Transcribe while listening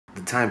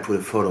Time put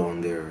a photo on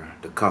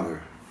the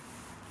cover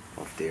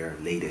of their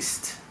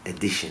latest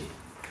edition,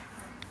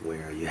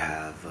 where you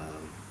have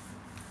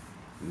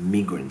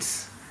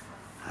migrants,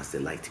 as they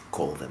like to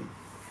call them,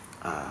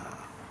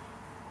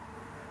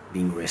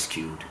 being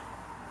rescued,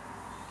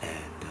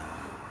 and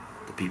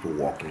the people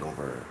walking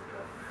over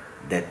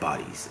dead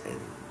bodies, and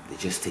they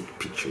just take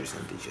pictures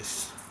and they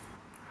just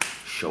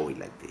show it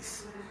like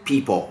this.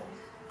 People,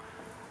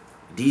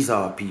 these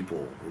are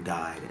people who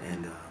died,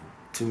 and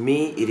to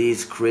me it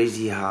is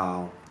crazy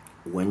how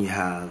when you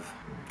have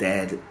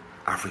dead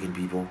African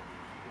people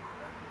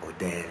or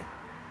dead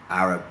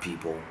Arab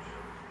people,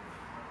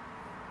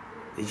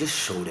 they just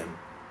show them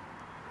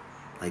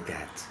like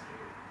that.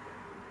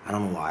 I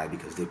don't know why,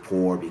 because they're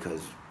poor,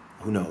 because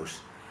who knows.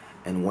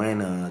 And when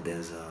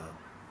there's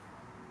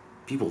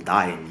people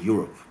die in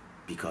Europe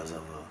because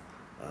of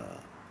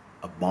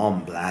a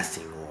bomb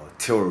blasting or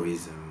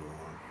terrorism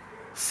or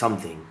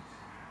something,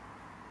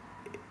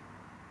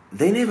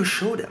 they never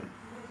show them.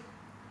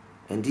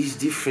 And this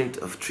difference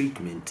of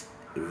treatment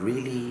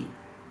really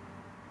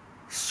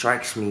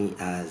strikes me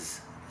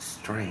as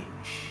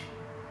strange.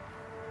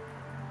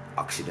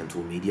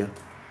 Occidental media.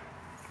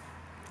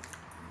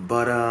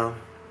 But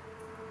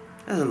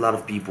there's a lot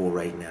of people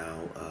right now,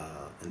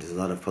 and there's a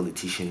lot of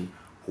politicians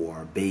who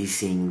are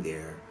basing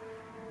their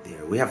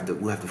we have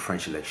the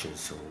French elections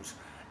soon,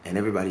 and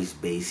everybody's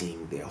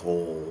basing their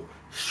whole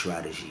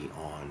strategy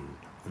on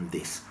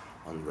this,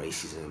 on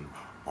racism,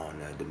 on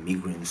the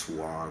migrants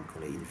who are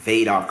going to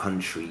invade our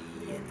country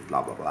and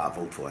blah blah blah,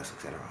 vote for us,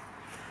 etc.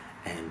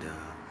 And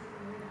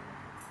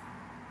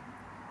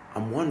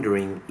I'm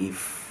wondering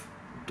if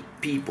the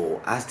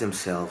people ask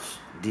themselves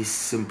this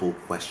simple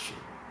question: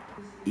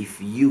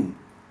 if you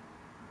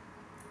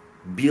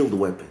build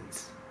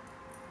weapons,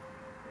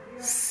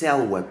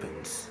 sell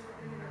weapons,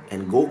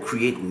 and go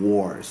create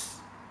wars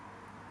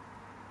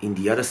in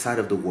the other side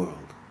of the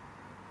world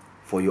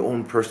for your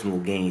own personal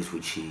gains,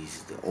 which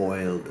is the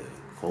oil, the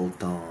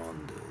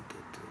coltan,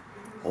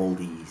 all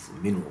these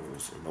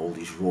minerals and all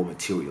these raw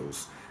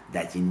materials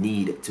that you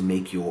need to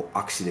make your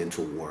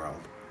Occidental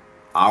world,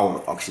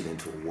 our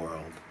Occidental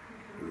world,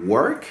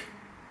 work,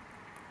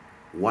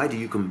 why do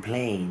you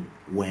complain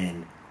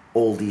when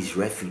all these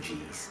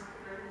refugees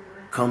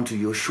come to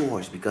your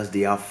shores? Because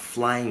they are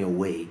flying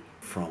away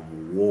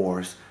from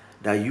wars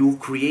that you're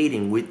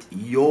creating with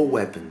your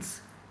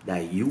weapons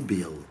that you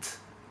built.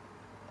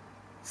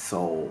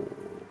 So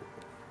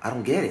I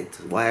don't get it.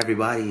 Why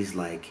everybody is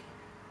like,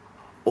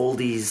 all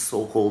these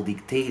so-called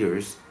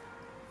dictators,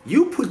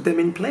 you put them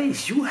in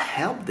place, you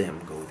helped them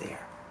go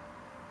there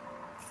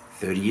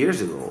 30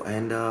 years ago.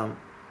 And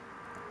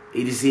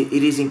it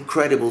is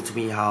incredible to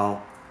me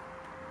how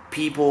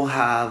people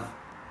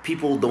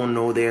don't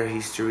know their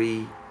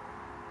history,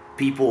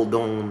 people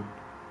don't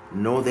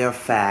know their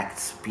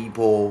facts,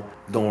 people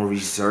don't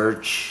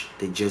research,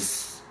 they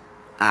just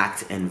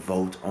act and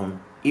vote on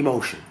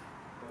emotion.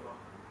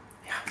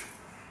 Yeah.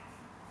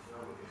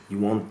 You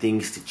want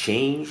things to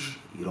change,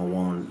 you don't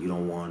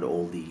want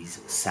all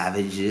these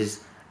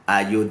savages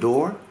at your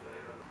door,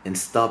 and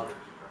stop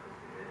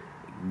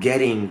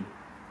getting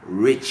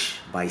rich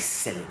by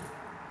selling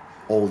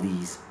all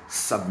these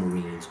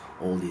submarines,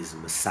 all these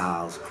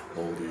missiles,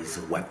 all these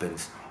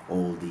weapons,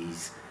 all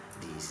these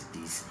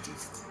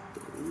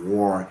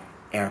war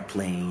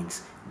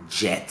airplanes,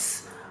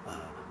 jets,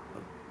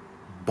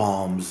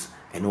 bombs,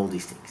 and all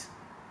these things.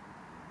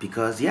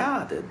 Because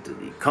yeah,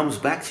 it comes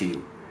back to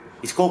you.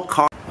 It's called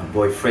car. My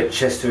boy Fred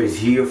Chester is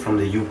here from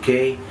the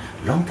UK.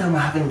 Long time I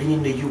haven't been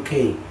in the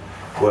UK.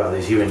 Well,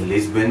 he's here in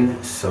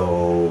Lisbon,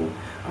 so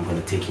I'm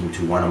gonna take him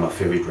to one of my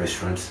favorite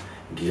restaurants,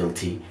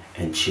 Guilty,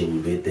 and chill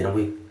a bit. Then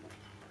we're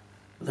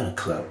gonna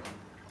club,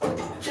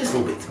 just a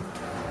little bit.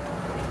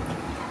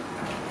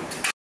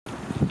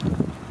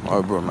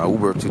 Alright bro, my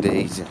Uber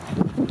today is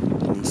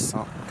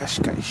Nissan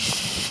Qashqai.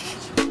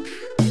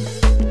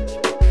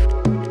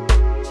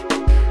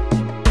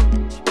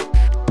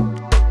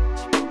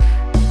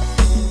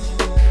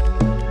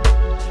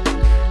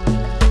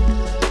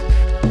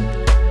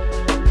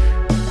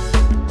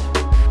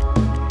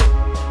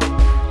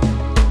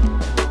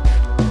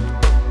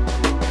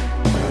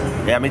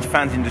 Yeah, I meet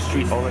fans in the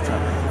street all the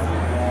time.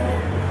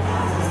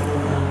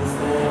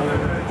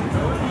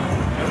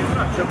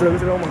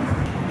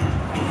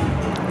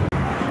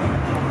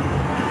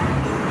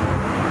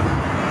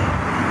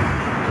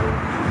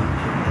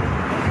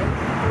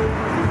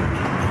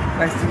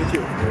 Nice to meet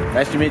you.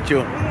 Nice to meet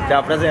you.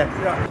 Ciao, prazer.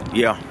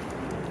 Yeah.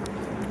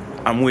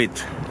 I'm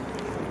with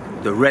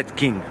the Red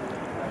King,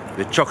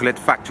 the chocolate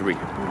factory,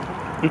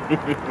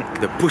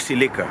 the pussy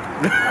liquor.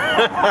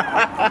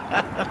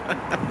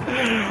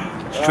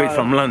 Straight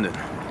from London.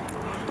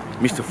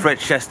 Mr. Fred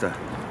Chester.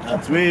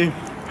 That's me.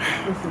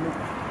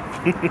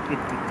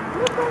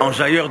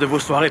 Enjailleur de vos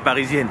soirées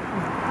parisiennes.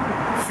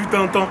 Fut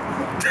un temps.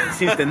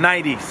 Since the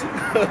 90s.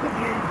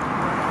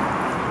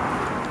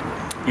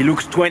 He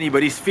looks 20,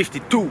 but he's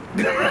 52.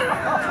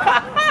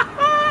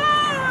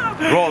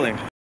 Rolling.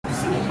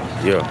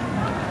 Yeah.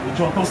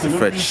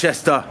 Fred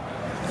Chester.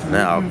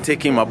 Now I'm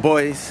taking my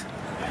boys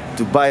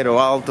to Bairro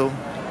Alto,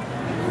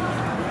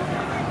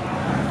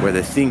 where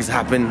the things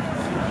happen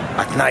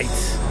at night.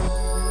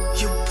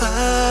 Your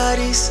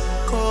body's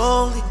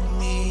calling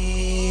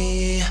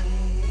me,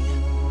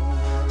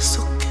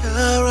 so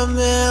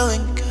caramel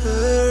and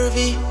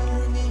curvy.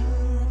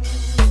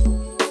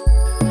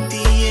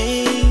 The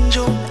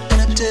angel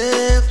and a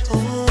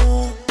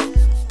devil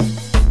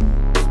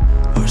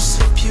are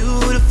so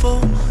beautiful.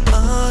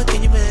 How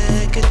can you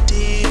make a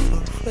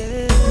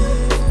difference?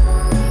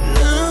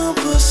 No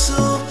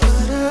paso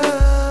para,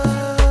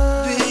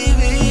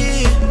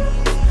 baby.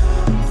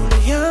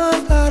 Olhar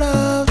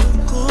para tu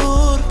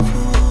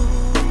corpo.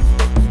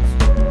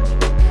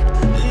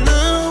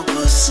 Não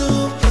posso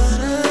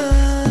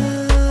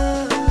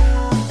parar.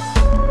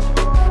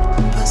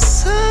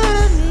 Passar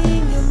a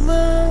minha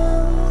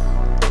mão.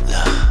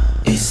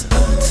 It's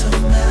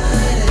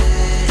automatic.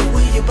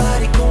 When your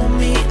body on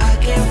me, I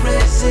can't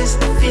resist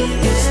the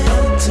feeling. It's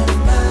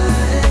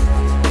automatic.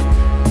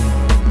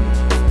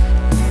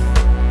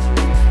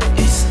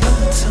 It's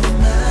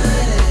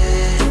automatic.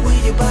 When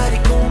your body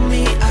on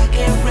me, I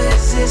can't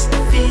resist the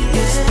feeling.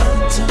 It's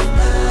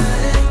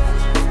automatic.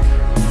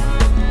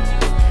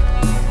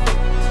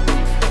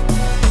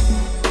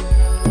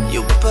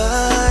 Your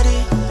body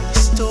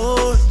is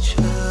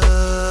torture.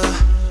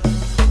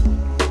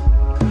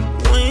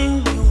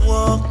 When you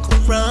walk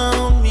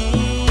around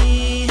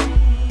me,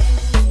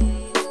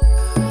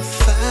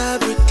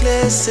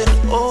 fabricless and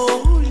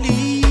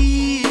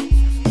oily,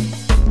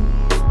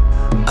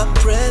 I'm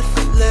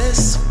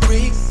breathless,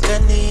 freak. I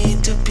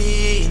need to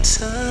be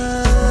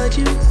inside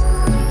you.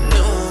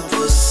 No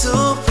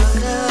posso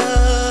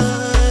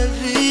parar,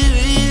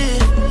 baby.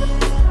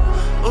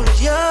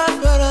 Olhar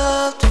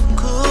para tu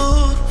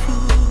corpo.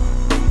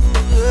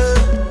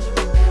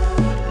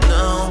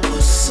 Não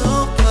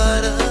posso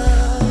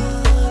parar,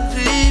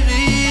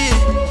 baby.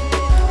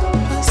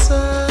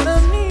 Passar a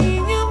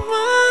minha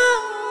mão.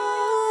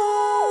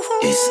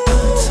 It's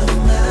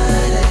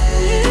automatic.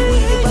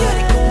 When your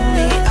body on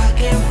me, I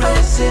can't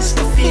resist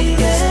the feeling.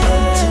 It's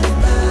automatic.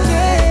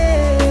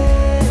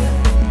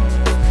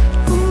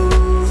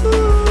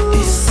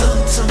 It's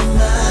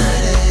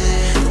automatic.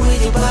 When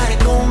your body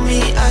on me,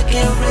 I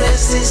can't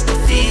resist the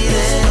feeling.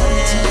 It's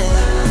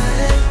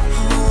automatic.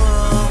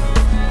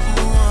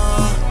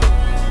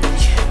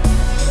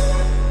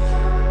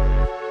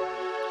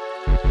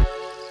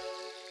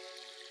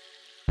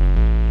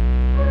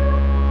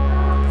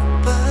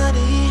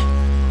 Body.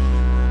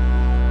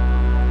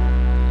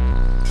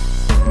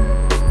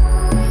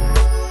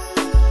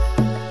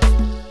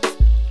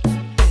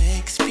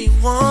 Makes me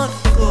wanna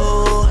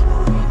go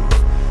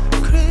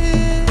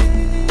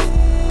crazy.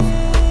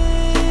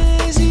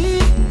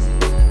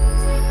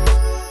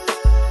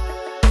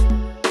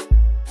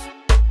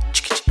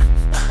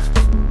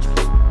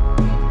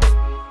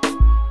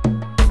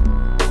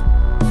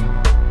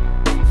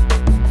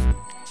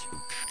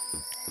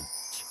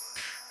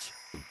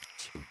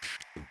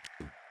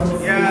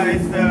 Yeah,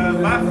 it's the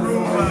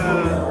bathroom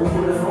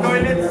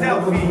toilet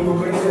selfie.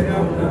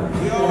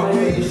 Yo,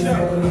 Kaysha.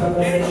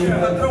 Kaysha.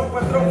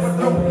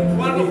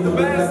 Patrão.